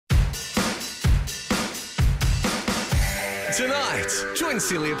Tonight, join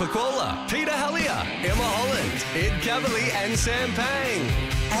Celia Pacquola, Peter Hellier, Emma Holland, Ed Cavalier and Sam Pang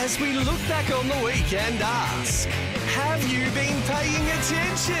as we look back on the week and ask, have you been paying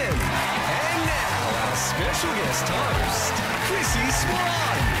attention? And now, our special guest host, Chrissy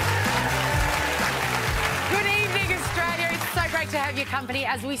Swan. Good evening, Australia. It's so great to have your company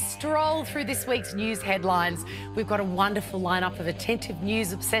as we stroll through this week's news headlines. We've got a wonderful lineup of attentive,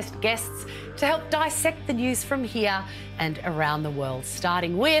 news-obsessed guests to help dissect the news from here and around the world,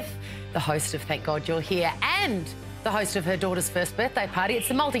 starting with the host of Thank God You're Here and the host of her daughter's first birthday party. It's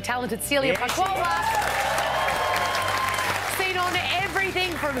the multi-talented Celia Pacquola. Seen on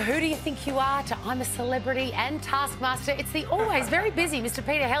everything from Who Do You Think You Are to I'm a Celebrity and Taskmaster. It's the always very busy Mr.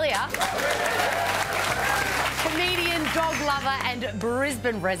 Peter Hellier. Comedian, dog lover and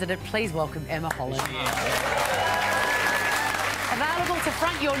Brisbane resident. Please welcome Emma Holland. Available to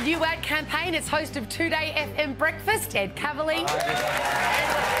front your new ad campaign, it's host of 2-Day FM Breakfast, Ed Cavalier.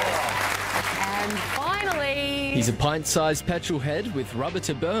 And finally... he's a pint-sized petrol head with rubber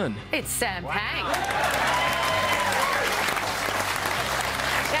to burn. It's Sam Pang.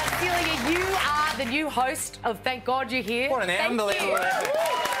 Now, Celia, you are the new host of Thank God You're Here. What an unbelievable effort.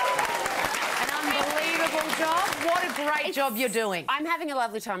 Unbelievable job. What a great job you're doing. I'm having a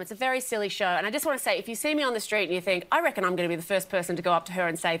lovely time. It's a very silly show. And I just want to say, if you see me on the street and you think, I reckon I'm going to be the first person to go up to her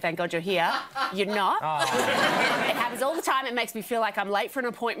and say, thank God you're here, you're not. Oh. It happens all the time. It makes me feel like I'm late for an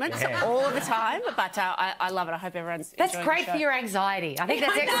appointment all of the time. But I love it. I hope everyone's That's enjoying great the for show. your anxiety. I think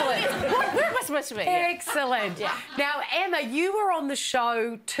that's excellent. Where am I supposed to be? Excellent. Yeah. Now, Emma, you were on the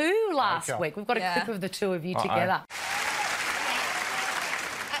show too last week. We've got a clip of the two of you together.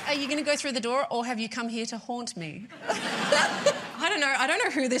 Are you going to go through the door or have you come here to haunt me? I don't know. I don't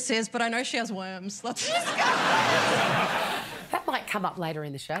know who this is, but I know she has worms. That might come up later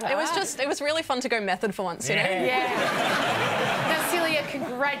in the show. It was really fun to go method for once, you know? Yeah. Now, Celia,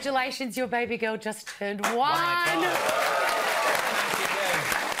 congratulations. Your baby girl just turned one.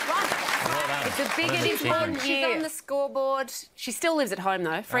 It's a big and important She's on the scoreboard. She still lives at home,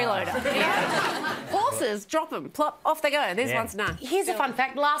 though. Freeloader. Horses, drop them, plop, off they go. This one's none. Here's a fun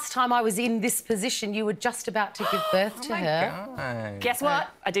fact. Last time I was in this position, you were just about to give birth to her. God. Guess what?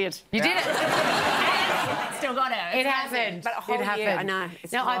 I did. You did it. Still got her. It happened. But a whole It happened. year, I know.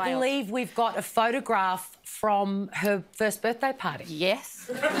 It's now, I wild. believe we've got a photograph from her first birthday party. Yes.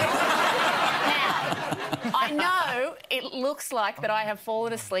 Now, I know it looks like that I have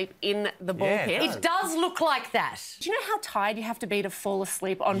fallen asleep in the ball pit. It does look like that. Do you know how tired you have to be to fall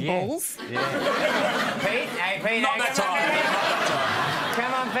asleep on balls? Yeah. Pete, hey, Pete. Not that time.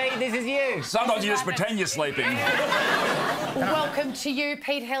 Come on, Pete, this is you. Sometimes you just pretend you're sleeping. Welcome to you,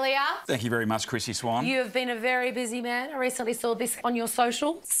 Pete Hellier. Thank you very much, Chrissy Swan. You have been a very busy man. I recently saw this on your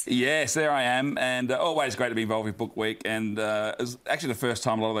socials. Yes, there I am, and always great to be involved with Book Week. And it was actually the first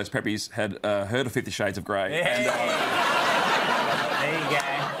time a lot of those preppies had heard of 50 Shades of Grey. Yeah. And, There you go.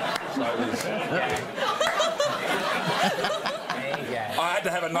 so it was, There you go. I had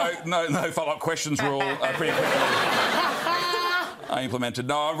to have a no follow-up questions rule pretty quickly. I implemented.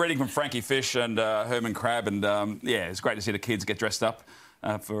 No, I'm reading from Frankie Fish and Herman Crab, and yeah, it's great to see the kids get dressed up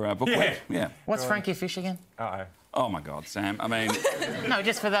for Book Week. Yeah. What's Frankie Fish again? Oh my God, Sam. I mean, No,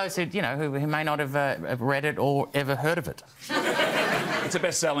 just for those who, you know, who may not have read it or ever heard of it. it's a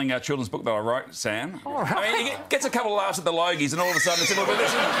best-selling children's book that I wrote, Sam. All right. I mean, he gets a couple of laughs at the Logies, and all of a sudden it's a little bit.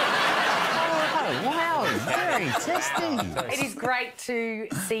 Oh, wow, very testing. It is great to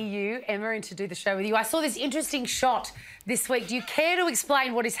see you, Emma, and to do the show with you. I saw this interesting shot this week. Do you care to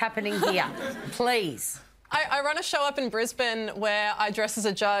explain what is happening here? Please. I run a show up in Brisbane where I dress as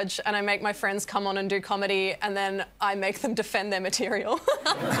a judge and I make my friends come on and do comedy and then I make them defend their material.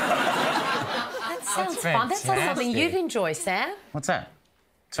 That sounds fun. That sounds something you'd enjoy, Sam. What's that?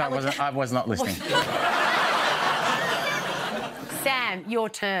 So I was not listening. Sam, your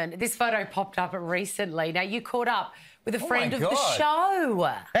turn. This photo popped up recently. Now, you caught up with a friend of the God.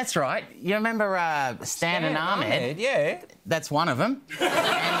 show. That's right. You remember Stan and Ahmed? Yeah. That's one of them. And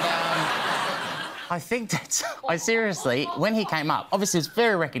I think that's... I seriously, when he came up, obviously it's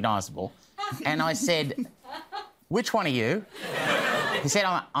very recognisable, and I said, which one are you? He said,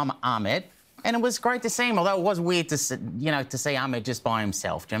 I'm Ahmed. And it was great to see him, although it was weird to see, to see Ahmed just by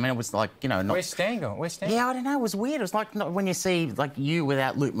himself. Do you know what I mean? It was like, not... Where's Stan going? Where's Stan? Yeah, I don't know. It was weird. It was like when you see, like, you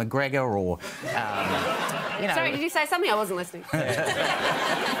without Luke McGregor or, Sorry, did you say something? I wasn't listening.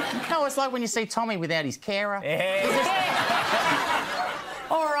 No, it's like when you see Tommy without his carer.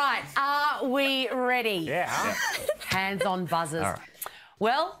 All right, are we ready? Yeah. Hands on buzzers. All right.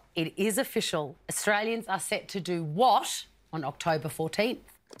 Well, it is official. Australians are set to do what on October 14th?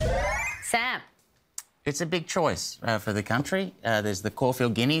 Sam. It's a big choice for the country. There's the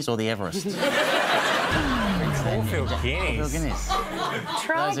Caulfield Guineas or the Everest. Caulfield Guineas.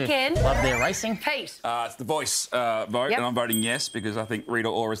 Try Those who again. love their racing. Pete. It's the Voice vote, Yep. and I'm voting yes because I think Rita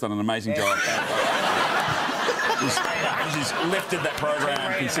Ora has done an amazing job. She's lifted that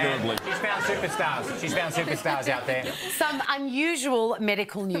program considerably. She's found superstars. She's found superstars out there. Some unusual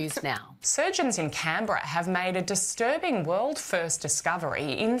medical news now. Surgeons in Canberra have made a disturbing world-first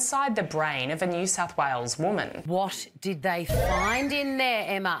discovery inside the brain of a New South Wales woman. What did they find in there,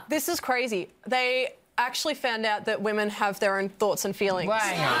 Emma? This is crazy. They actually found out that women have their own thoughts and feelings. Well,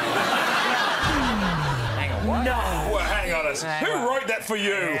 hang on. Hang on, what? No. Well, hang on a second. Who wrote that for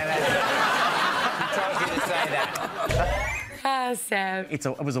you? Who told you to say that? Sam. It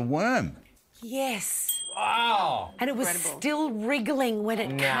was a worm. Yes. Oh. And it was still wriggling when it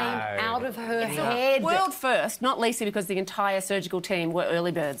came out of her It's a head. world first, not least because the entire surgical team were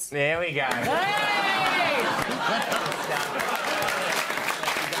early birds. There we go.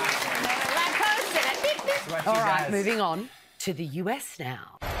 All right, moving on to the US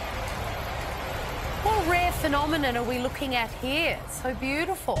now. What rare phenomenon are we looking at here? So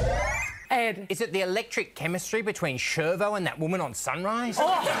beautiful. Ed. Is it the electric chemistry between Shervo and that woman on Sunrise?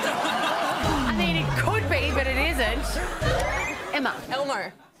 I mean, it could be, but it isn't. Emma.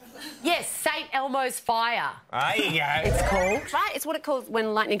 Elmo. Yes, St. Elmo's fire. There you go. It's called. Right? It's what it calls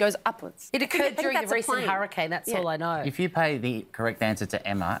when lightning goes upwards. It I occurred think during the that's a recent plane. hurricane, that's all I know. If you pay the correct answer to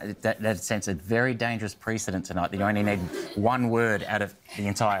Emma, that sets a very dangerous precedent tonight that you only need one word out of the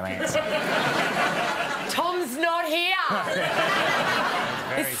entire answer. Tom's not here.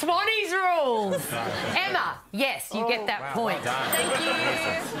 It's Swanee's rules. Emma, yes, you get that point. Well done.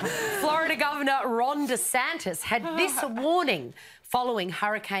 Thank you. Florida Governor Ron DeSantis had this warning following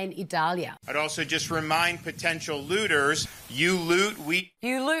Hurricane Idalia. I'd also just remind potential looters, you loot, we...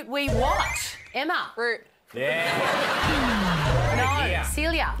 You loot, we what? Emma. Root. Yeah. No,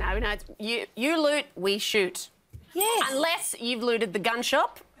 Celia. No, it's you loot, we shoot. Yes. Unless you've looted the gun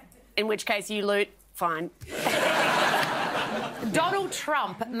shop, in which case you loot, fine. Donald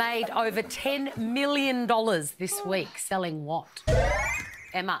Trump made over $10 million this week selling what?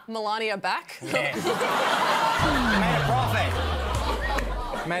 Emma. Melania back. Made a profit.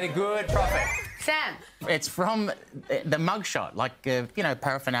 Made a good profit. Sam. It's from the mugshot, like,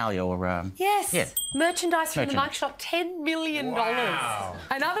 paraphernalia or... Yes. Yeah. Merchandise from Merchandise. the mugshot, $10 million. Wow.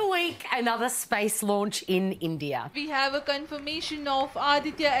 Another week, another space launch in India. We have a confirmation of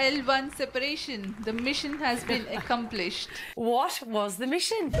Aditya L1 separation. The mission has been accomplished. What was the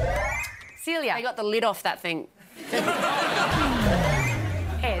mission? Celia. They got the lid off that thing. I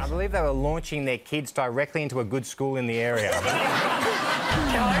Ed. believe they were launching their kids directly into a good school in the area. No,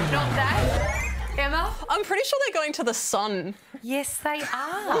 not that. Emma? I'm pretty sure they're going to the sun. Yes, they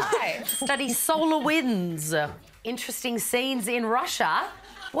are. Study solar winds. Interesting scenes in Russia.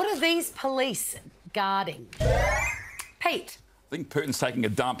 What are these police guarding? Pete. I think Putin's taking a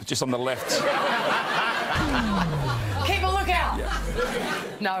dump just on the left. Keep a lookout.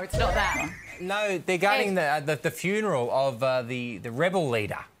 No, it's not that. No, they're guarding the funeral of the rebel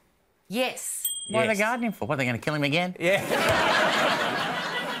leader. Yes. What are they guarding him for? What, are they going to kill him again? Yeah.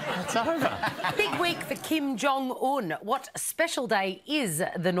 It's over. Big week for Kim Jong-un. What special day is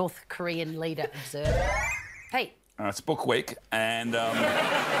the North Korean leader observing? Pete. It's book week, and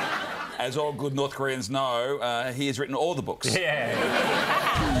as all good North Koreans know, he has written all the books. Yeah.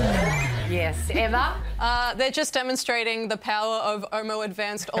 Yes. Emma? They're just demonstrating the power of Omo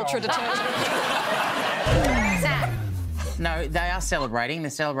Advanced Ultra Detergent. Sam? No, they are celebrating.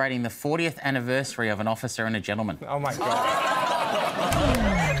 They're celebrating the 40th anniversary of An Officer and a Gentleman. Oh, my God.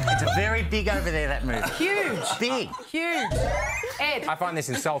 It's very big over there, that movie. Huge. Big. Huge. Ed? I find this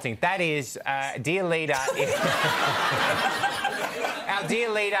insulting. That is, dear leader... Our dear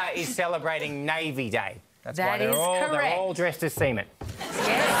leader is celebrating Navy Day. That's why That is they're correct. all dressed as seamen. Yes,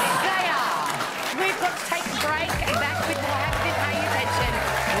 they are. We've got to take a break and back with more Have Been Paying Attention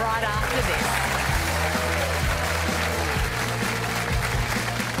right after this.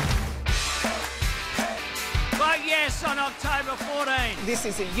 Vote yes on October 14. This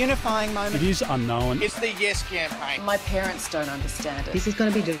is a unifying moment. It is unknown. It's the Yes campaign. My parents don't understand it. This is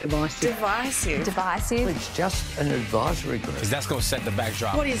going to be divisive. Divisive. Divisive. It's just an advisory group. Because that's going to set the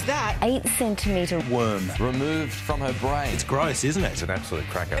backdrop. What is that? 8 centimetre Worm removed from her brain. It's gross, isn't it? It's an absolute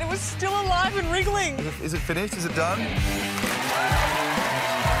cracker. It was still alive and wriggling. Is it finished? Is it done?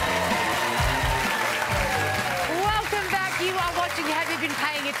 Welcome back. You are watching Have You Been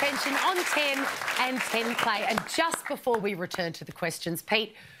Paying Attention on 10 and 10 Play. And just before we return to the questions,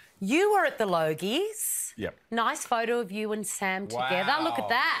 Pete, you were at the Logies. Yep. Nice photo of you and Sam together. Look at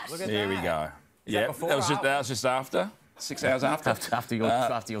that. There we go. Yeah, before that was or just after. 6 hours after. After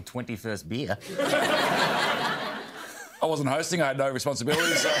your 21st beer. I wasn't hosting. I had no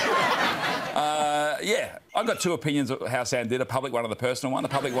responsibilities. So, yeah, I've got two opinions of how Sam did. A public one and a personal one. The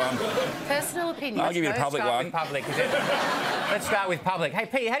public one... Personal opinion. I'll give you the public one. Let's start with public. Hey,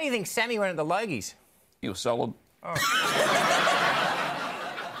 Pete, how do you think Sammy went at the Logies? He was solid. Oh.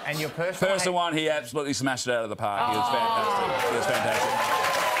 And your personal one, he absolutely smashed it out of the park. He was fantastic. He was fantastic.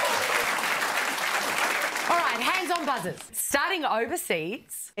 All right, hands on buzzers. Starting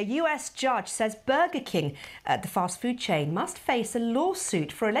overseas. A US judge says Burger King, the fast food chain, must face a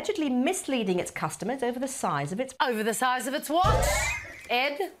lawsuit for allegedly misleading its customers over the size of its... Over the size of its what?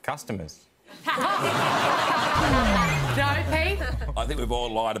 Ed? Customers. No, Pete? I think we've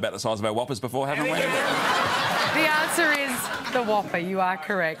all lied about the size of our Whoppers before, haven't we? The answer is the Whopper. You are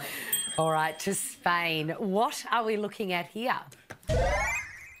correct. All right, to Spain. What are we looking at here?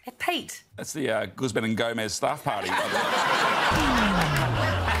 Pete. That's the Guzman and Gomez staff party.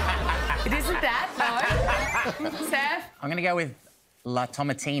 It isn't that, no. Sam? I'm going to go with La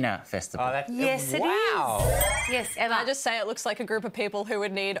Tomatina Festival. Yes, it is. Yes, Emma. I just say it looks like a group of people who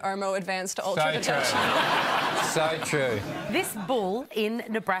would need Omo Advanced Ultra Protection. So true. This bull in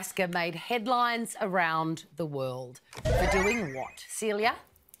Nebraska made headlines around the world. For doing what? Celia?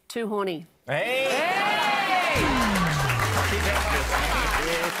 Too horny. Hey!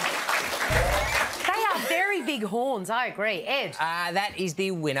 They are very big horns, I agree. Ed? That is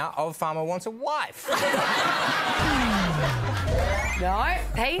the winner of Farmer Wants a Wife. No.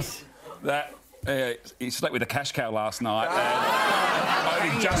 Pete? That... he slept with a cash cow last night and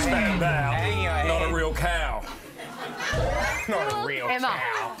only just found out not a real cow. Not a real Emma.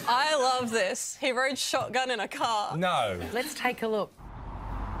 cow. I love this. He rode shotgun in a car. No. Let's take a look.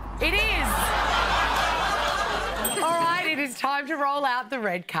 It is! All right, it is time to roll out the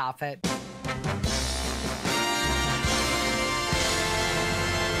red carpet.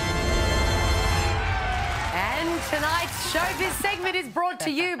 And tonight's Showbiz segment is brought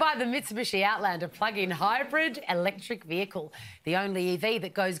to you by the Mitsubishi Outlander plug-in hybrid electric vehicle. The only EV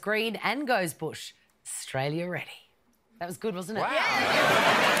that goes green and goes bush. Australia ready. That was good, wasn't it? Wow.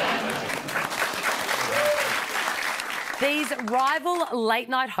 These rival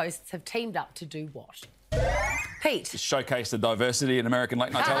late-night hosts have teamed up to do what? Pete? Showcase the diversity in American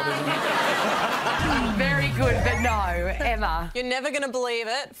late-night television. Very good, but no. Emma? You're never going to believe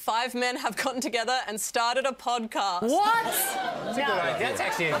it. 5 men have gotten together and started a podcast. What? That's a good idea. That's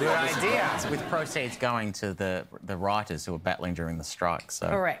actually a good idea. With proceeds going to the writers who were battling during the strike, so...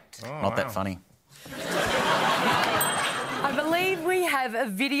 Correct. Not that funny. I believe we have a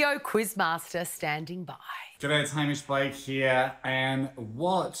video quizmaster standing by. G'day, it's Hamish Blake here, and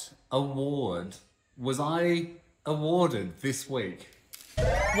what award was I awarded this week?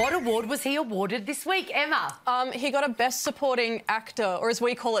 What award was he awarded this week, Emma? He got a Best Supporting Actor, or as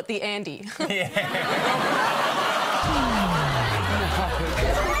we call it, the Andy.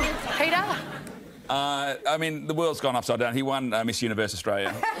 Peter? I mean, the world's gone upside down. He won Miss Universe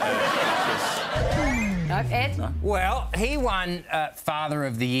Australia. No, Ed? No. Well, he won Father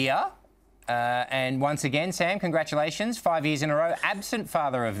of the Year. And once again, Sam, congratulations. 5 years in a row, absent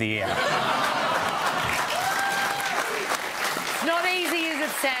Father of the Year. It's not easy, is it,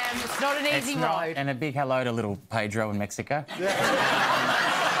 Sam? It's not an easy road. And a big hello to little Pedro in Mexico. Oh,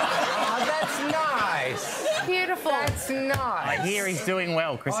 that's nice. Beautiful. That's nice. I hear he's doing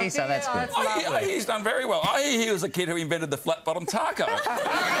well, Chrissy, so that's good. He's done very well. I hear he was the kid who invented the flat-bottom taco.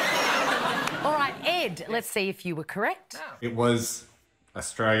 All right, Ed, let's see if you were correct. It was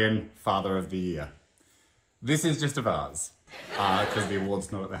Australian Father of the Year. This is just a vase, because the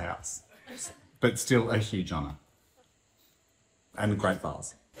award's not at the house. But still a huge honour. And a great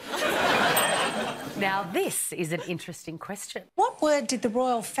vase. Now, this is an interesting question. What word did the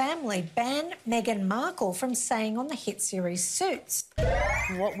royal family ban Meghan Markle from saying on the hit series Suits?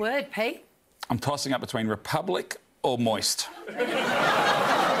 What word, Pete? I'm tossing up between Republic or Moist. You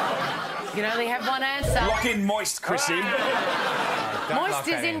can only have one answer. Lock in Moist, Chrissy. Moist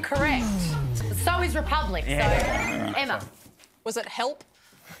is incorrect. So is Republic. Yeah. So, Emma. Was it Help?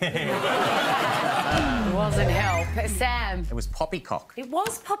 It wasn't Help. Sam. It was Poppycock. It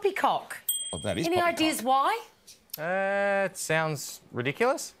was Poppycock. Well, that is Any Poppycock. ideas why? It sounds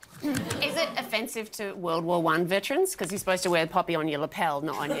ridiculous. Is it offensive to World War I veterans? Because you're supposed to wear poppy on your lapel,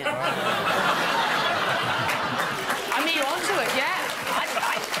 not on your... I mean, you're onto it, yeah.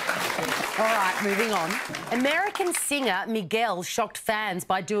 All right, moving on. American singer Miguel shocked fans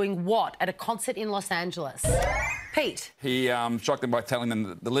by doing what at a concert in Los Angeles? Pete. He shocked them by telling them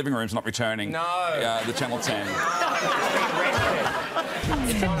that the living room's not returning. No. The Channel 10.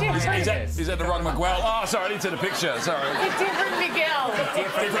 Is that the wrong Miguel? Oh, sorry, I didn't see the picture. Sorry. A different Miguel.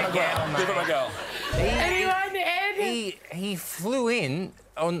 Different Miguel. Anyone, Ed? He flew in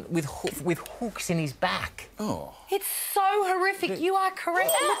with hooks in his back. Oh. It's so horrific. You are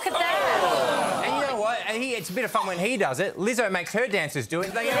correct. Look at that. And you know what? It's a bit of fun when he does it. Lizzo makes her dancers do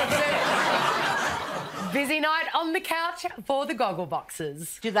it. They get upset. Busy night on the couch for the goggle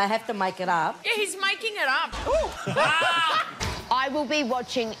boxes. Do they have to make it up? Yeah, he's making it up. I will be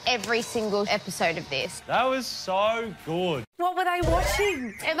watching every single episode of this. That was so good. What were they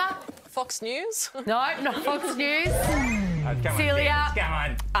watching, Emma? Fox News? No, not Fox News. Come Celia. On, come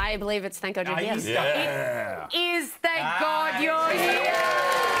on. I believe it's Thank God You're Here. Yeah. It is Thank God You're Here.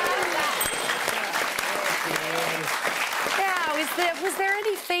 Now, was there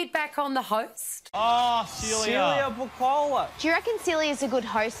any feedback on the host? Oh, Celia Pacquola. Do you reckon Celia's a good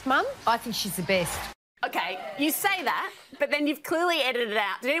host, Mum? I think she's the best. Okay, you say that, but then you've clearly edited it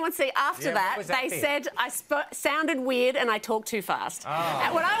out. Did anyone see after that, they said I sounded weird and I talked too fast.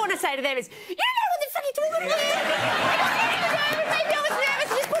 And what I want to say to them is, you don't know what the fuck you're talking about. Maybe I was nervous.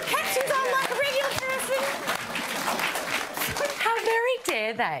 Just put captions on like a regular person. How very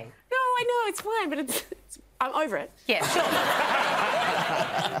dare they? No, I know, it's fine, but I'm over it. Yeah, sure.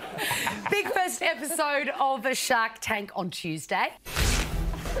 Big first episode of Shark Tank on Tuesday.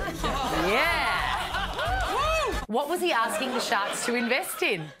 Yeah. What was he asking the sharks to invest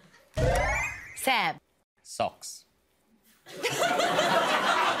in? Sam. Socks.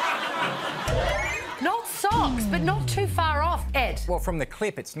 Not socks, but not too far off, Ed. Well, from the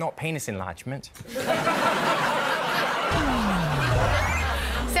clip, it's not penis enlargement.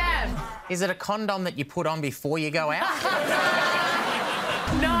 Sam. Is it a condom that you put on before you go out?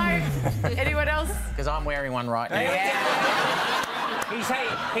 No. Anyone else? Because I'm wearing one right now. Yeah. You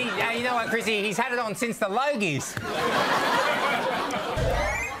know what, Chrissy? He's had it on since the Logies.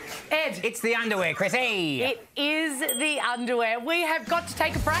 Ed. It's the underwear, Chrissy. It is the underwear. We have got to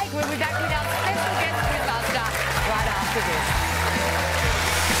take a break. We'll be back with our special guest, Quizmaster, right after this.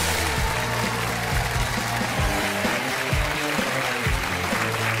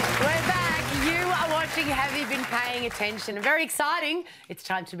 Have you been paying attention? Very exciting. It's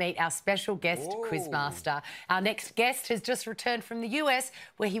time to meet our special guest, Quizmaster. Our next guest has just returned from the US,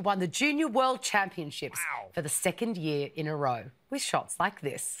 where he won the Junior World Championships for the second year in a row, with shots like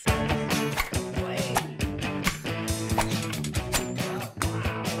this.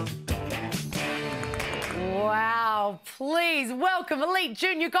 Wow. Please welcome elite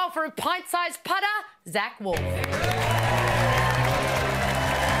junior golfer and pint-sized putter, Zach Wolf.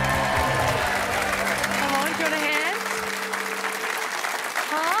 Do you want a hand?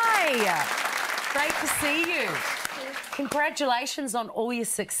 Hi. Great to see you. Congratulations on all your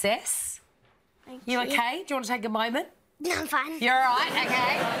success. Thank you. Okay? Do you want to take a moment? No, I'm fine. You're all right?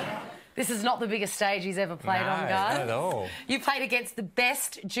 Okay. This is not the biggest stage he's ever played on, guys. Not at all. You played against the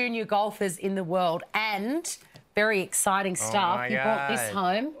best junior golfers in the world and very exciting stuff. You brought this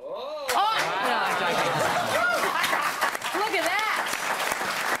home. Oh! No, look at that.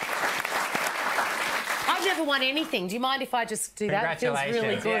 I've never won anything. Do you mind if I just do that? It feels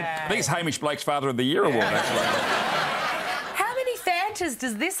really good. Yeah. I think it's Hamish Blake's Father of the Year award, actually. How many Fantas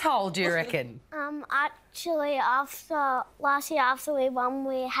does this hold, do you reckon? Actually, last year after we won,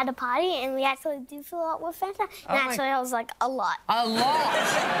 we had a party and we actually did fill up with Fanta. And actually, I was like, a lot. A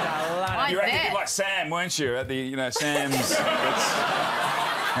lot? You were acting a bit like Sam, weren't you? At the, Sam's...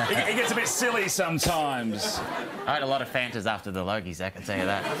 He gets a bit silly sometimes. I had a lot of Fantas after the Logies, I can tell you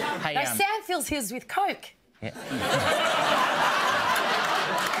that. Hey, no, Sam fills his with Coke. Yeah.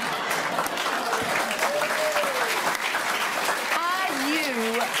 Are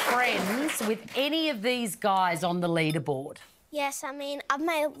you friends with any of these guys on the leaderboard? Yes, I mean, I've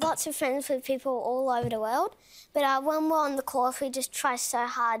made lots of friends with people all over the world, but when we're on the course, we just try so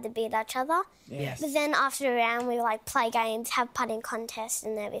hard to beat each other. Yes. But then after the round, we, play games, have putting contests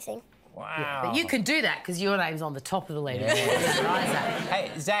and everything. Wow. Yeah, but you can do that because your name's on the top of the leaderboard.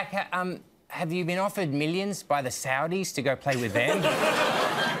 Hey, Zach, have you been offered millions by the Saudis to go play with them?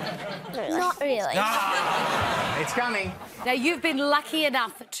 Not really. It's coming. Now, you've been lucky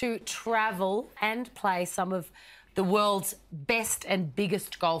enough to travel and play some of the world's best and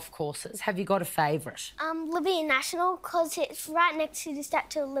biggest golf courses. Have you got a favourite? Liberty National, because it's right next to the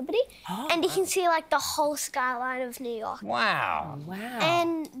Statue of Liberty, and you can see, the whole skyline of New York. Wow. Wow.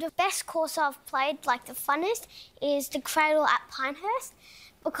 And the best course I've played, the funnest, is the Cradle at Pinehurst,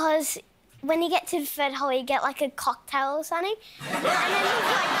 because when you get to the third hole, you get, a cocktail or something, and then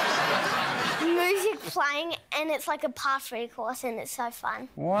music playing, and it's like a par 3 course, and it's so fun.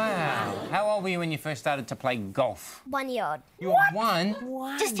 Wow. How old were you when you first started to play golf? 1 year old. You were one?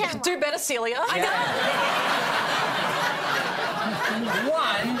 Just You could do better, Celia.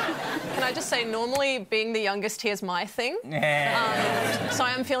 One? Can I just say, normally being the youngest here is my thing. Yeah. So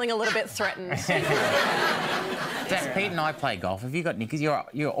I am feeling a little bit threatened. Zach, Pete and I play golf. Have you got any? Because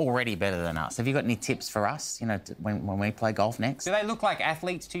you're already better than us. Have you got any tips for us? You know, when we play golf next? Do they look like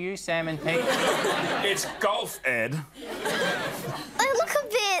athletes to you, Sam and Pete? It's golf, Ed. They look a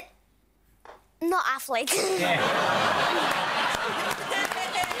bit not athletes.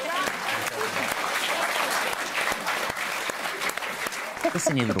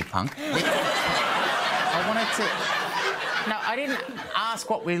 Listen, you little punk. I wanted to... No, I didn't ask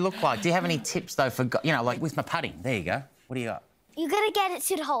what we look like. Do you have any tips, though, for... You know, like with my putting? There you go. What do you got? You got to get it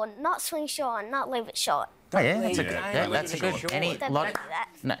to the hole, not swing short, not leave it short. Oh, yeah, that's a good... that's a good...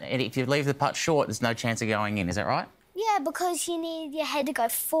 No, if you leave the putt short, there's no chance of going in. Is that right? Yeah, because you need your head to go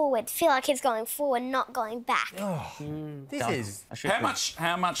forward, feel like it's going forward, not going back. Oh, this is...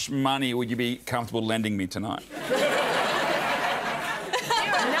 How much money would you be comfortable lending me tonight?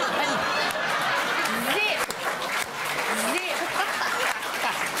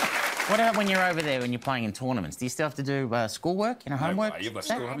 What about when you're over there, when you're playing in tournaments? Do you still have to do schoolwork, homework? No, you've got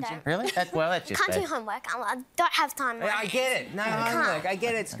school, haven't you? Really? That's just... Can't do homework. I don't have time. I get it. No homework. I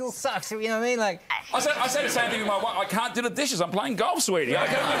get it. School sucks. You know what I mean? Like... I said the same thing with my wife. I can't do the dishes. I'm playing golf, sweetie.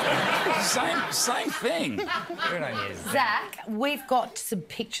 Same thing. Good on you. Zach, we've got some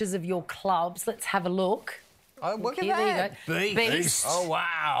pictures of your clubs. Let's have a look. Oh, look at Here, that. there you go. Beast. Oh,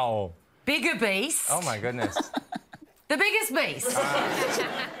 wow. Bigger beast. Oh, my goodness. The biggest beast.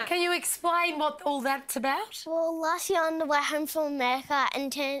 Can you explain what all that's about? Well, last year on the way home from America,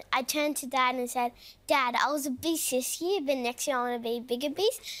 I turned to Dad and said, Dad, I was a beast this year, but next year I want to be a bigger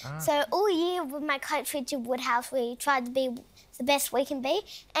beast. So all year with my coach, Richard Woodhouse, we tried to be the best we can be,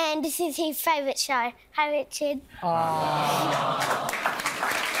 and this is his favourite show. Hi, Richard.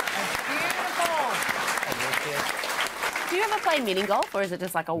 Do you ever play mini golf, or is it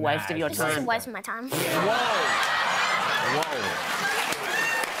just like a waste of your It's just a time? waste of my time. Whoa.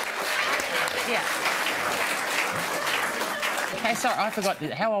 Yeah. Okay, sorry, I forgot.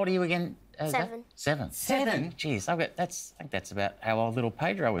 How old are you again? Zach? 7. 7? Jeez, I think that's about how old little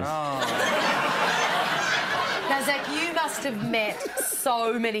Pedro is. Now, Zach, you must have met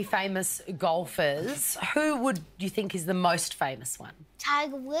so many famous golfers. Who would you think is the most famous one?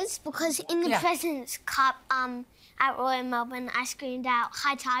 Tiger Woods, because in the President's Cup at Royal Melbourne, I screamed out,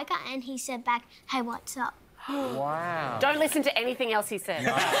 "Hi, Tiger," and he said back, "Hey, what's up?" Wow. Don't listen to anything else he says.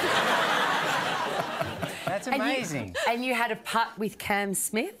 That's amazing. And you had a putt with Cam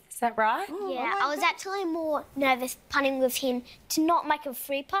Smith, is that right? Yeah, I was actually more nervous putting with him to not make a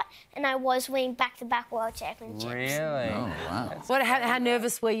free putt, and I was winning back-to-back World Championships. Really? Oh, wow. How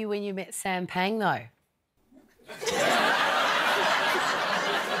nervous were you when you met Sam Pang, though?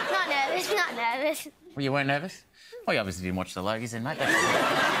 Not nervous. Well, you weren't nervous? Well, you obviously didn't watch the Logies then, mate.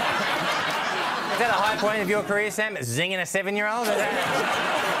 Is that a high point of your career, Sam? Zinging a 7-year-old?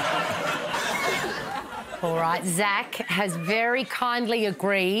 All right, Zach has very kindly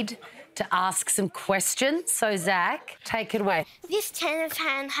agreed to ask some questions. So, Zach, take it away. This tennis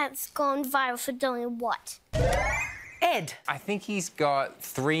hand has gone viral for doing what? Ed. I think he's got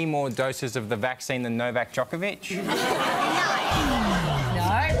 3 more doses of the vaccine than Novak Djokovic.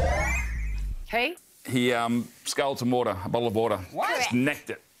 No. Pete? He sculled some water, a bottle of water. What? Just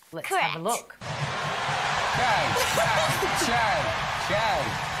necked it. Let's have a look.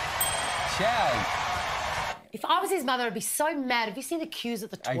 Chad. If I was his mother, I'd be so mad. Have you seen the queues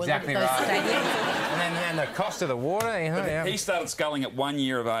at the toilet Exactly at those right. stadiums? And the cost of the water, you know, yeah. He started sculling at 1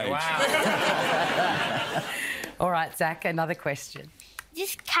 year of age. Wow. All right, Zach, another question.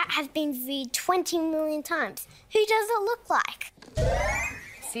 This cat has been viewed 20 million times. Who does it look like?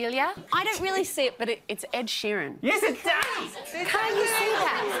 Celia? I don't really see it, but it's Ed Sheeran. Yes, it does! Can't you see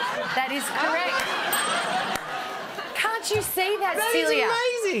that? That is correct. Can't you see that, Celia?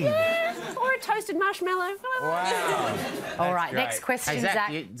 Amazing! Yeah, or a toasted marshmallow. Wow. All right, great. next question, Hey,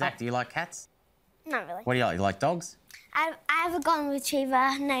 Zach. Zach, do you like cats? Not really. What do you like? You like dogs? I have a golden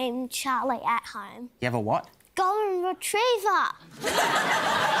retriever named Charlie at home. You have a what? Golden retriever!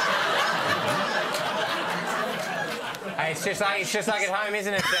 Hey, it's just like at home,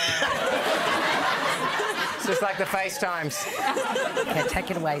 isn't it, Sam? It's just like the FaceTimes. Okay,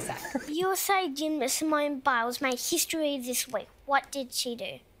 take it away, Zach. USA gymnast Simone Biles made history this week. What did she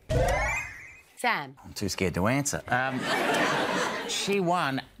do? Sam? I'm too scared to answer. She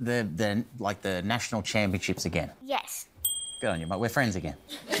won the national championships again. Yes. Good on you, mate. We're friends again.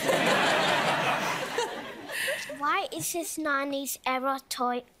 Why is this 90s era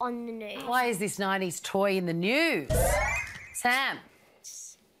toy on the news? Why is this 90s toy in the news? Sam?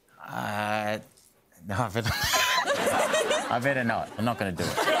 No, I better not. I'm not going to do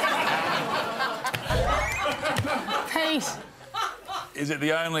it. Pete? Is it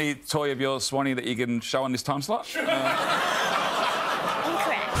the only toy of yours, Swanee, that you can show on this time slot?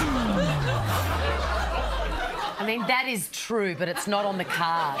 I mean, that is true, but it's not on the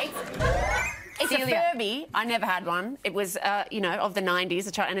card. It's a Furby. I never had one. It was, you know, of the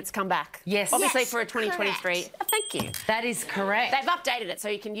 90s, and it's come back. Yes. Obviously Yes, for a 2023. Oh, thank you. That is correct. They've updated it so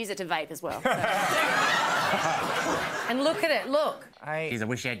you can use it to vape as well. And look at it, look. Jeez, I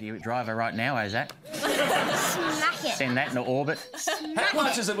wish you had your driver right now, Isaac. Smack it. Send that into orbit. How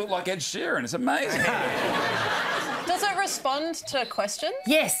much does it look like Ed Sheeran? It's amazing. Does it respond to questions?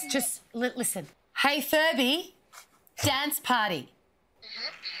 Yes, just listen. Hey, Furby, dance party.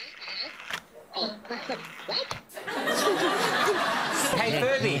 Hey,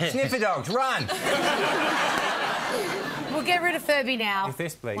 Furby, sniffer dogs, run! We'll get rid of Furby now. With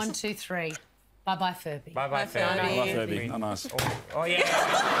this, please. 1, 2, 3. Bye-bye, Furby. Bye-bye, Furby. Bye, Furby. Oh, nice. Oh, yeah.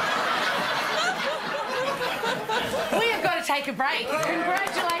 We have got to take a break.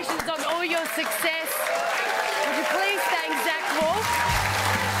 Congratulations on all your success. Would you please thank Zach Wolf?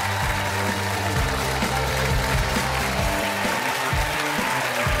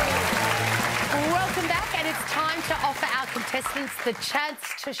 Welcome back, and it's time to offer our contestants the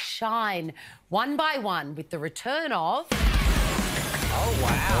chance to shine one by one with the return of... Oh,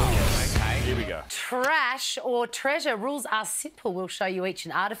 wow. Okay. Here we go. Trash or treasure. Rules are simple. We'll show you each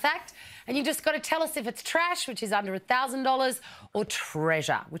an artefact, and you just got to tell us if it's trash, which is under $1,000, or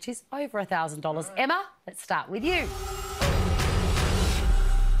treasure, which is over $1,000. Emma, let's start with you.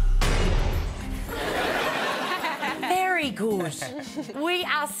 Very good. We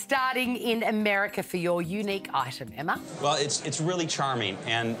are starting in America for your unique item, Emma. Well, it's really charming,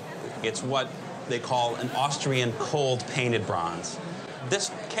 and it's what they call an Austrian cold painted bronze.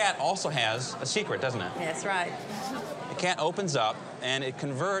 This cat also has a secret, doesn't it? That's right. The cat opens up, and it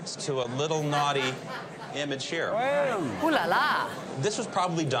converts to a little naughty image here. Ooh la la. This was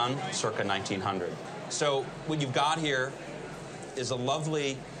probably done circa 1900. So what you've got here is a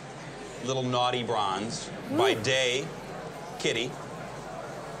lovely little naughty bronze. By day, kitty,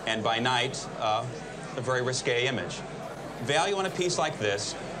 and by night, a very risque image. Value on a piece like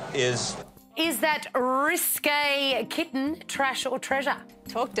this is... Is that risque kitten trash or treasure?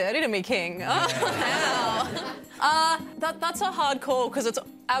 Talk dirty to me, King. Oh, wow. That's a hard call because it's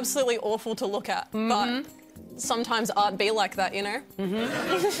absolutely awful to look at. But sometimes art be like that, you know?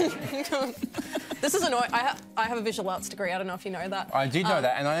 This is annoying. I have a visual arts degree. I don't know if you know that. I did know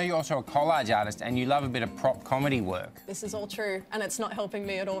that, and I know you're also a collage artist, and you love a bit of prop comedy work. This is all true, and it's not helping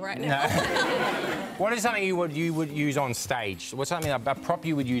me at all right now. What is something you would use on stage? What's something, a prop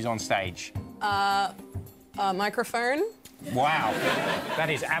you would use on stage? A microphone. Wow. That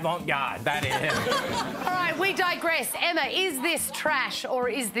is avant-garde. That is... All right, we digress. Emma, is this trash or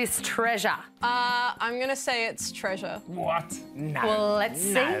is this treasure? I'm going to say it's treasure. What? No. Well, let's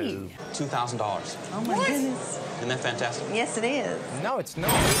see. $2,000. Oh, my goodness. Isn't that fantastic? Yes, it is. No, it's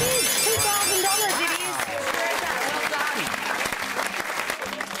not. It is. $2,000. It is treasure. Well done.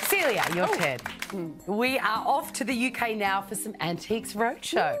 Celia, your turn. We are off to the UK now for some Antiques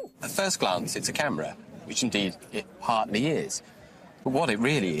Roadshow. At first glance, it's a camera, which indeed it partly is. But what it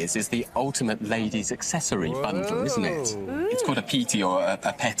really is the ultimate ladies' accessory bundle, isn't it? It's called a PT or a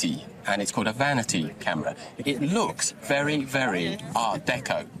petty, and it's called a vanity camera. It looks very, very Art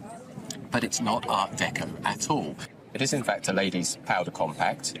Deco, but it's not Art Deco at all. It is, in fact, a ladies' powder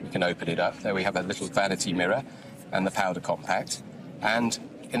compact. We can open it up. There we have a little vanity mirror and the powder compact. And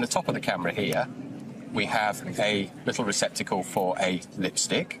in the top of the camera here, we have a little receptacle for a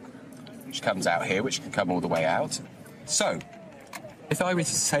lipstick, which comes out here, which can come all the way out. So, if I were to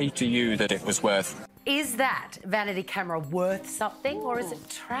say to you that it was worth... Is that vanity camera worth something or is it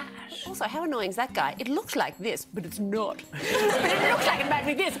trash? Also, how annoying is that guy? It looks like this, but it's not. But it looks like it might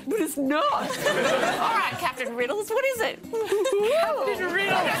be this, but it's not. All right, Captain Riddles, what is it? Captain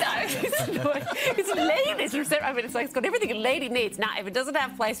Riddles. It's ladies. I mean, it's got everything a lady needs. Now, if it doesn't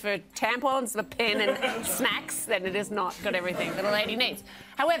have place for tampons, the pen, and snacks, then it has not got everything that a lady needs.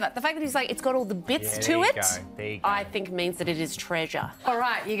 However, the fact that he's like, it's got all the bits to it, I think means that it is treasure. All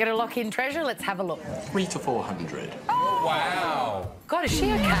right, you're going to lock in treasure. Let's have a look. 300 to 400. Oh. Wow. God, is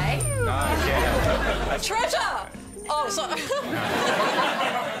she okay? Treasure! Oh, sorry.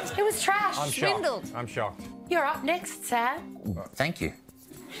 It was trash. I'm Swindled. shocked. I'm shocked. You're up next, Sam. Thank you.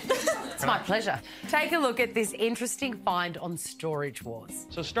 It's my pleasure. Take a look at this interesting find on Storage Wars.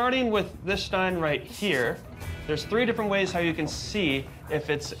 So starting with this Stein right here, There's 3 different ways how you can see if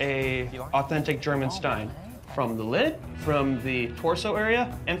it's a authentic German Stein. From the lid, from the torso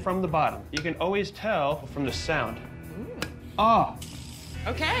area, and from the bottom. You can always tell from the sound. Ah.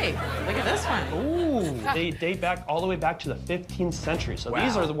 Okay, look at this one. Ooh, they date back all the way back to the 15th century. So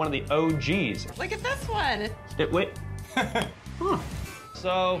these are one of the OGs. Look at this one. Wait. Huh.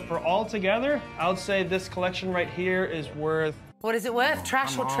 So for all together, I would say this collection right here is worth... What is it worth?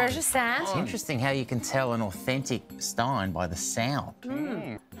 Trash or treasure, Sam? It's interesting how you can tell an authentic Stein by the sound.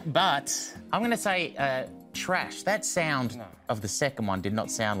 But I'm going to say trash. That sound of the second one did not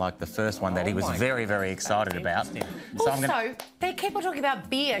sound like the first one that he was very, very excited about. So Also, they keep on talking about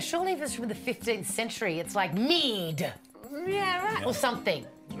beer. Surely if it's from the 15th century, it's like mead. Yeah, right. Or something.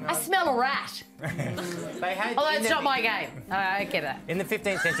 I smell a rat. Although it's not my game. I get it. In the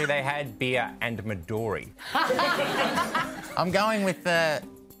 15th century, they had beer and Midori. I'm going with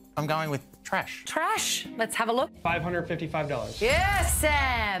trash. Trash. Let's have a look. $555. Yes,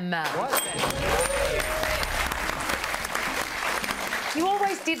 Sam. What? You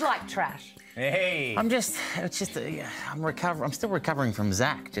always did like trash. Hey. I'm still recovering from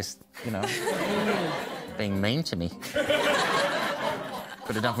Zach, just, you know, being mean to me.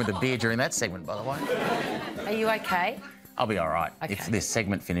 Could have done with the beer during that segment, by the way. Are you okay? I'll be all right if this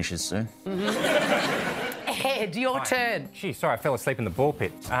segment finishes soon. Ed, your turn. Gee, sorry, I fell asleep in the ball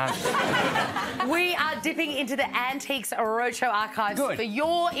pit. We are dipping into the Antiques Roadshow archives for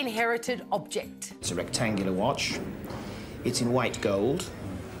your inherited object. It's a rectangular watch. It's in white gold.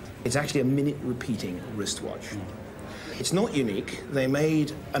 It's actually a minute repeating wristwatch. It's not unique. They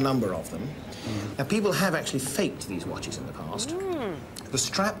made a number of them. Now, people have actually faked these watches in the past. The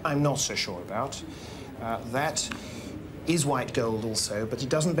strap, I'm not so sure about. That is white gold also, but it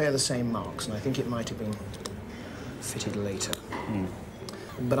doesn't bear the same marks, and I think it might have been fitted later.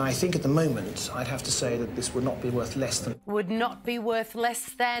 But I think at the moment, I'd have to say that this would not be worth less than... Would not be worth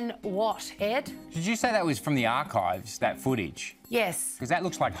less than what, Ed? Did you say that was from the archives, that footage? Yes. Because that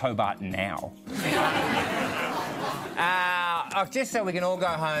looks like Hobart now. Just so we can all go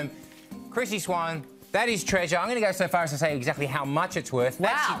home, Chrissy Swan, that is treasure. I'm going to go so far as to say exactly how much it's worth.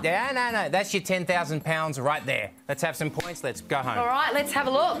 Wow. That's your £10,000 right there. Let's have some points. Let's go home. All right, let's have a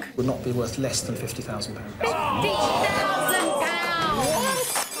look. Would not be worth less than £50,000. £50,000!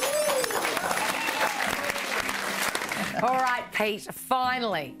 All right, Pete,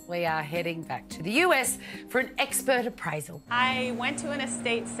 finally, we are heading back to the US for an expert appraisal. I went to an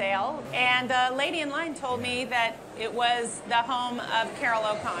estate sale, and a lady in line told me that it was the home of Carol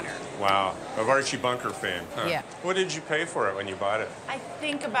O'Connor. Wow, of Archie Bunker fame. Huh? Yeah. What did you pay for it when you bought it? I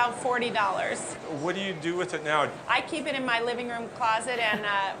think about $40. What do you do with it now? I keep it in my living room closet, and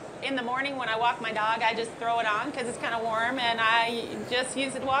in the morning when I walk my dog, I just throw it on because it's kind of warm, and I just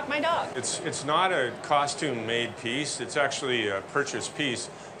use it to walk my dog. It's not a costume-made piece. It's actually a purchased piece.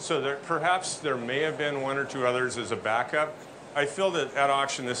 So perhaps there may have been one or two others as a backup. I feel that at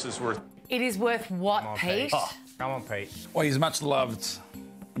auction this is worth... It is worth what, Pete? Come on, Pete. Well, he's a much-loved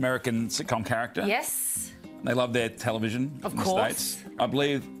American sitcom character. Yes. They love their television Of in the course. States. I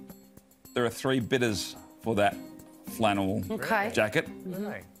believe there are 3 bidders for that flannel jacket.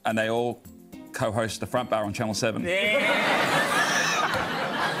 Really? And they all co-host The Front Bar on Channel 7. Yeah.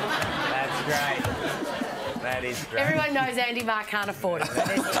 That's great. That is great. Everyone knows Andy Mark can't afford it, so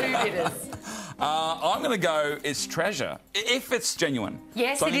there's 2 bidders. I'm going to go, it's treasure, if it's genuine.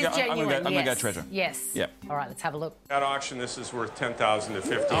 Yes, So it is genuine. I'm going to go treasure. Yes. Yep. All right, let's have a look. At auction this is worth $10,000 to $15,000.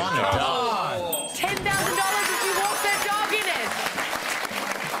 $10,000 if you walk that dog in it.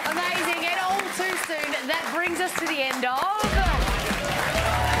 Amazing, and all too soon. That brings us to the end of...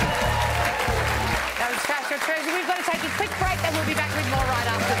 That was Trash or Treasure. We've got to take a quick break and we'll be back with more right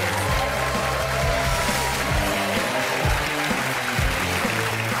after this.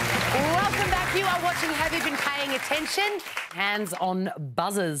 Welcome back. You are watching Have You Been Paying Attention? Hands on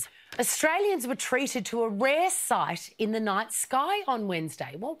buzzers. Australians were treated to a rare sight in the night sky on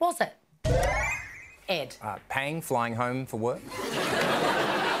Wednesday. What was it? Ed. Paying, flying home for work.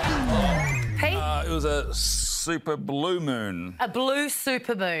 Pete? It was a super blue moon. A blue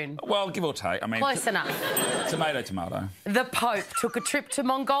supermoon. Well, give or take. I mean, Close enough. Tomato, tomato. The Pope took a trip to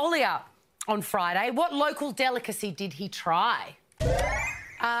Mongolia on Friday. What local delicacy did he try?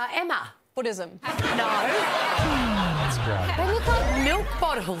 Emma. Buddhism. No. That's great. They look like milk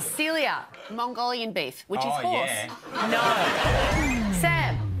bottles. Celia. Mongolian beef, which is horse. yeah. No.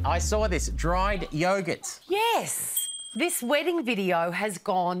 Sam. I saw this dried yogurt. Yes. This wedding video has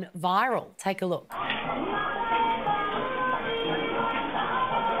gone viral. Take a look.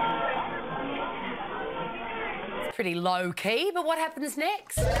 It's pretty low key, but what happens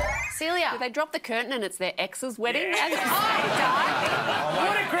next? Celia. They drop the curtain and it's their ex's wedding. And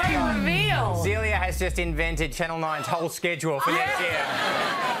What a great reveal. Celia has just invented Channel 9's whole schedule for next year.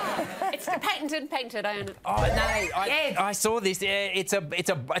 It's patented. I own it. Oh no! I saw this. It's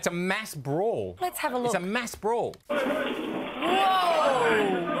a mass brawl. Let's have a look. It's a mass brawl. Whoa!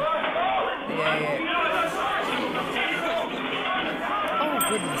 Oh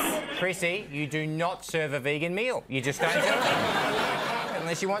goodness. Chrissy, you do not serve a vegan meal. You just don't do it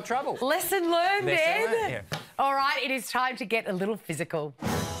unless you want trouble. Lesson learned, Ed. Yeah. All right, it is time to get a little physical.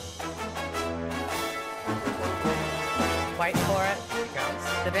 Wait for it. Here it comes.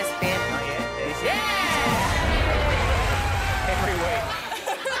 The best bit.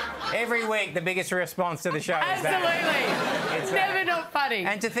 Every week, the biggest response to the show is that. Absolutely. It's never not funny.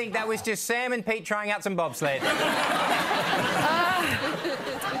 And to think that was just Sam and Pete trying out some bobsled.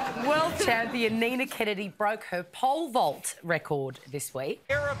 World champion Nina Kennedy broke her pole vault record this week.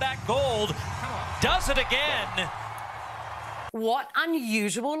 Share of that gold does it again. What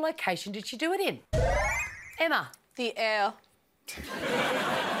unusual location did she do it in? Emma. The air.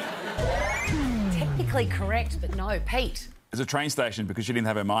 Technically correct, but no. Pete. It's a train station because she didn't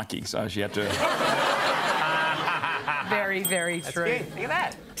have her Mikey, so she had to... Very, very true. Good. Look at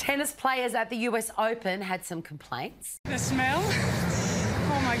that. Tennis players at the US Open had some complaints. The smell?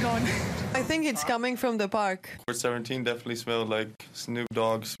 Oh my God. I think it's coming from the park. Court 17 definitely smelled like Snoop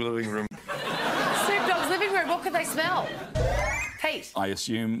Dogg's living room. Snoop Dogg's living room, what could they smell? Pete. I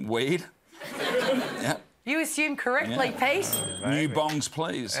assume weed. Yeah. You assume correctly, Pete. New bongs,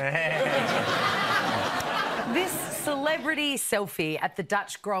 please. This celebrity selfie at the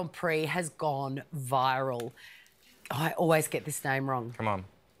Dutch Grand Prix has gone viral. I always get this name wrong. Come on.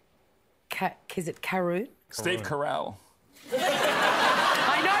 Is it Karun? Steve Carell.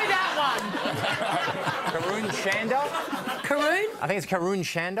 I know that one. Karun Shandok? Karun? I think it's Karun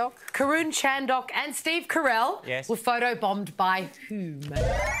Shandok. Karun Shandok and Steve Carell were photobombed by whom?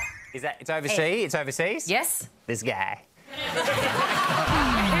 Is that... It's overseas? It's overseas? Yes. This guy. It's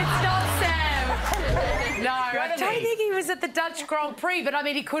not Sam. No, I don't think he was at the Dutch Grand Prix, but I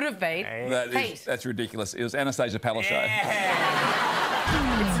mean, he could have been. That's ridiculous. It was Anastasia Palaszczuk.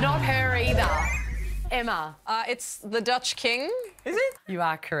 It's not her either. Emma. It's the Dutch King. Is it? You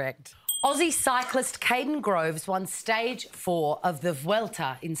are correct. Aussie cyclist Caden Groves won stage 4 of the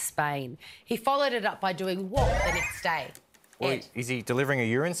Vuelta in Spain. He followed it up by doing what the next day? Well, is he delivering a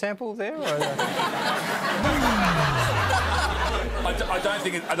urine sample there? Or...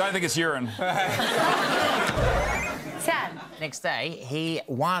 I don't think it's urine. Sam. Next day, he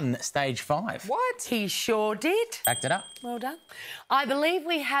won stage 5. What? He sure did. Backed it up. Well done. I believe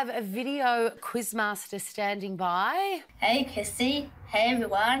we have a video quizmaster standing by. Hey, Chrissy. Hey,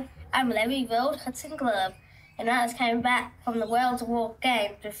 everyone. I'm Larry World Hudson Glove, and I just came back from the World Dwarf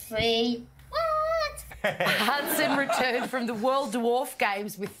Games with 3... What? Hudson returned from the World Dwarf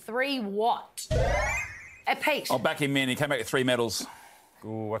Games with 3 what? Pete. I'll back him in. He came back with 3 medals.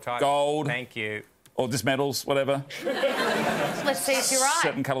 Ooh, what type? Gold. Thank you. Or just medals, whatever. Let's see if you're right.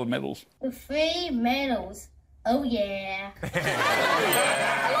 7 coloured medals. With 3 medals. Oh, yeah.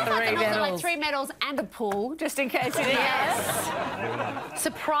 I love that and also like 3 medals and a pool, just in case it is. Yes.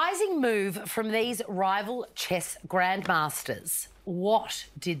 Surprising move from these rival chess grandmasters. What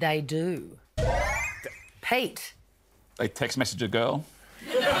did they do? Pete. They text message a girl.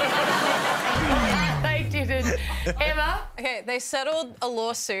 They didn't. Emma? Okay, they settled a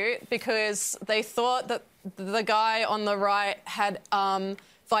lawsuit because they thought that the guy on the right had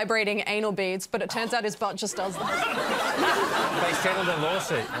vibrating anal beads, but it turns out his butt just does that. They settled a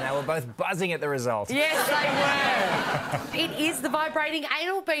lawsuit and they were both buzzing at the result. Yes, they were. It is the vibrating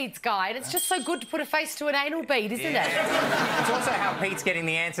anal beads guy, and it's just so good to put a face to an anal bead, isn't it? It's also how Pete's getting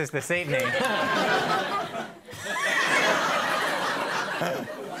the answers this evening.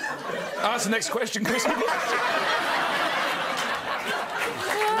 Ask the next question, Chris. On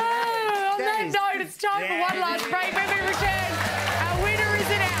that note, it's time for one last break. When we return, our winner is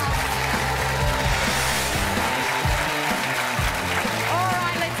announced. All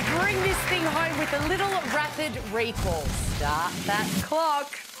right, let's bring this thing home with a little rapid recall. Start that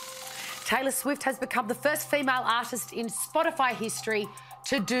clock. Taylor Swift has become the first female artist in Spotify history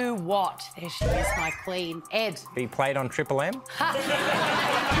to do what? There she is, my queen. Ed. Be played on Triple M?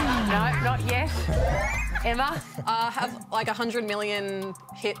 No, not yet. Emma? Have like 100 million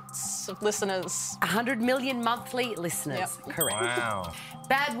hits of listeners. 100 million monthly listeners. Yep. Correct. Wow.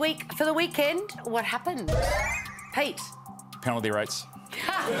 Bad week for the weekend. What happened? Pete? Penalty rates.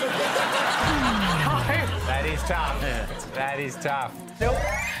 That is tough. That is tough. Nope.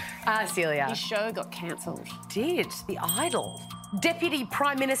 Celia? His show got cancelled. Did. The Idol. Deputy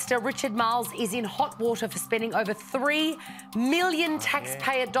Prime Minister Richard Marles is in hot water for spending over $3 million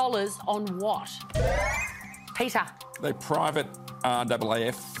taxpayer dollars on what? Peter. The private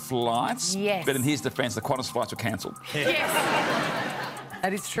RAAF flights. Yes. But in his defence, the Qantas flights were cancelled. Yes.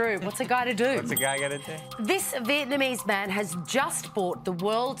 That is true. What's a guy to do? What's a guy going to do? This Vietnamese man has just bought the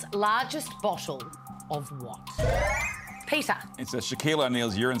world's largest bottle of what? Peter. It's a Shaquille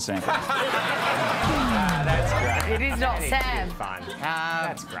O'Neal's urine sample. That's great. It is not That Sam. Is fun.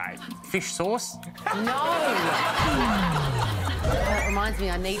 That's great. Fish sauce? No. That reminds me,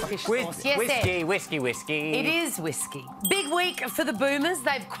 I need fish sauce. Yes, Ed. Whiskey. It is whiskey. Big week for the Boomers.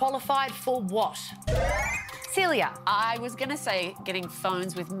 They've qualified for what? Celia. I was going to say getting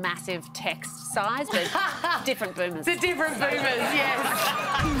phones with massive text size, but different Boomers. The different Boomers,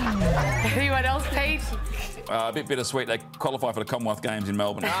 yes. Anyone else, Pete? A bit bittersweet. They qualify for the Commonwealth Games in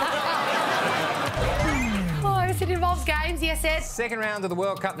Melbourne. Oh, it involves games, yes, Ed. Second round of the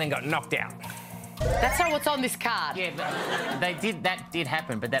World Cup and then got knocked out. That's not what's on this card. Yeah, but that did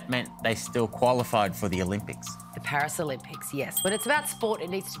happen, but that meant they still qualified for the Olympics. The Paris Olympics, yes. When it's about sport, it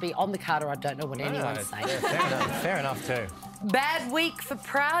needs to be on the card, or I don't know what anyone's saying. Fair enough too. Bad week for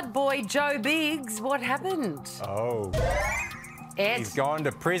proud boy Joe Biggs. What happened? Oh. Ed. He's gone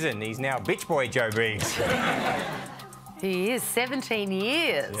to prison. He's now bitch boy Joe Biggs. He is 17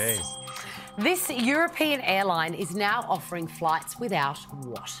 years. Jeez. This European airline is now offering flights without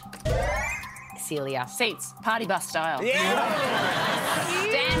what? Celia. Seats, party bus style. Yeah.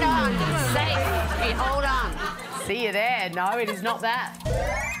 Stand on, safe, and hold on. See you there. No, it is not that.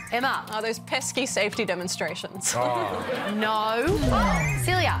 Emma. Oh, those pesky safety demonstrations. Oh. No.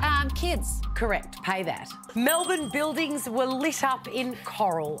 Celia. Kids. Correct. Pay that. Melbourne buildings were lit up in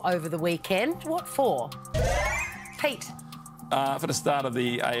coral over the weekend. What for? Pete. For the start of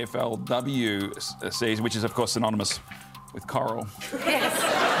the AFLW season, which is, of course, synonymous with coral. Yes.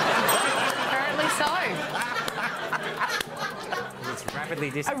 Apparently so. It's rapidly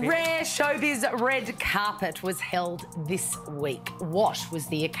A disappearing. rare showbiz red carpet was held this week. What was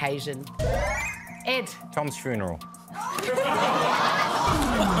the occasion? Ed. Tom's funeral.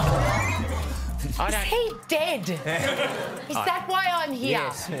 Is he dead? Is that why I'm here?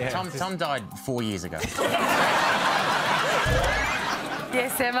 Yes. Yeah. Tom died 4 years ago.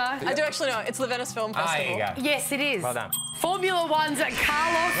 Yes, Emma? I do actually know. It's the Venice Film Festival. There you go. Yes, it is. Well done. Formula One's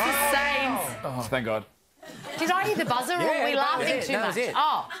Carlos Sainz. Oh, thank God. Did I hear the buzzer, or were we laughing too that much? was it.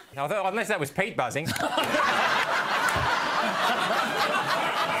 Oh. I thought, unless that was Pete buzzing. That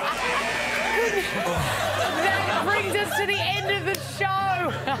brings us to the end of the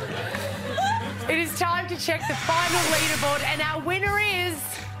show. It is time to check the final leaderboard, and our winner is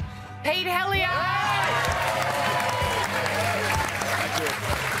Pete Hellier.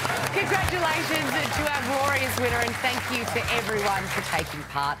 Congratulations to our glorious winner, and thank you to everyone for taking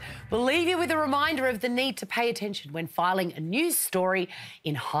part. We'll leave you with a reminder of the need to pay attention when filing a news story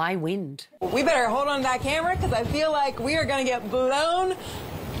in high wind. We better hold on to that camera because I feel like we are going to get blown.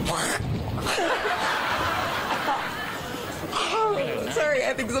 Sorry,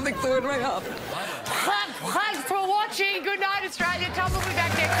 I think something flew in my mouth. Thanks for watching. Good night, Australia. Tom will be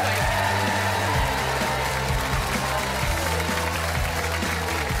back next week.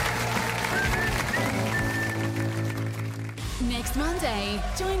 Next Monday,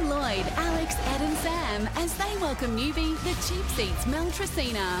 join Lloyd, Alex, Ed and Sam as they welcome newbie, the Cheap Seats Mel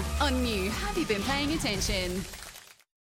Tresina on new Have You Been Paying Attention?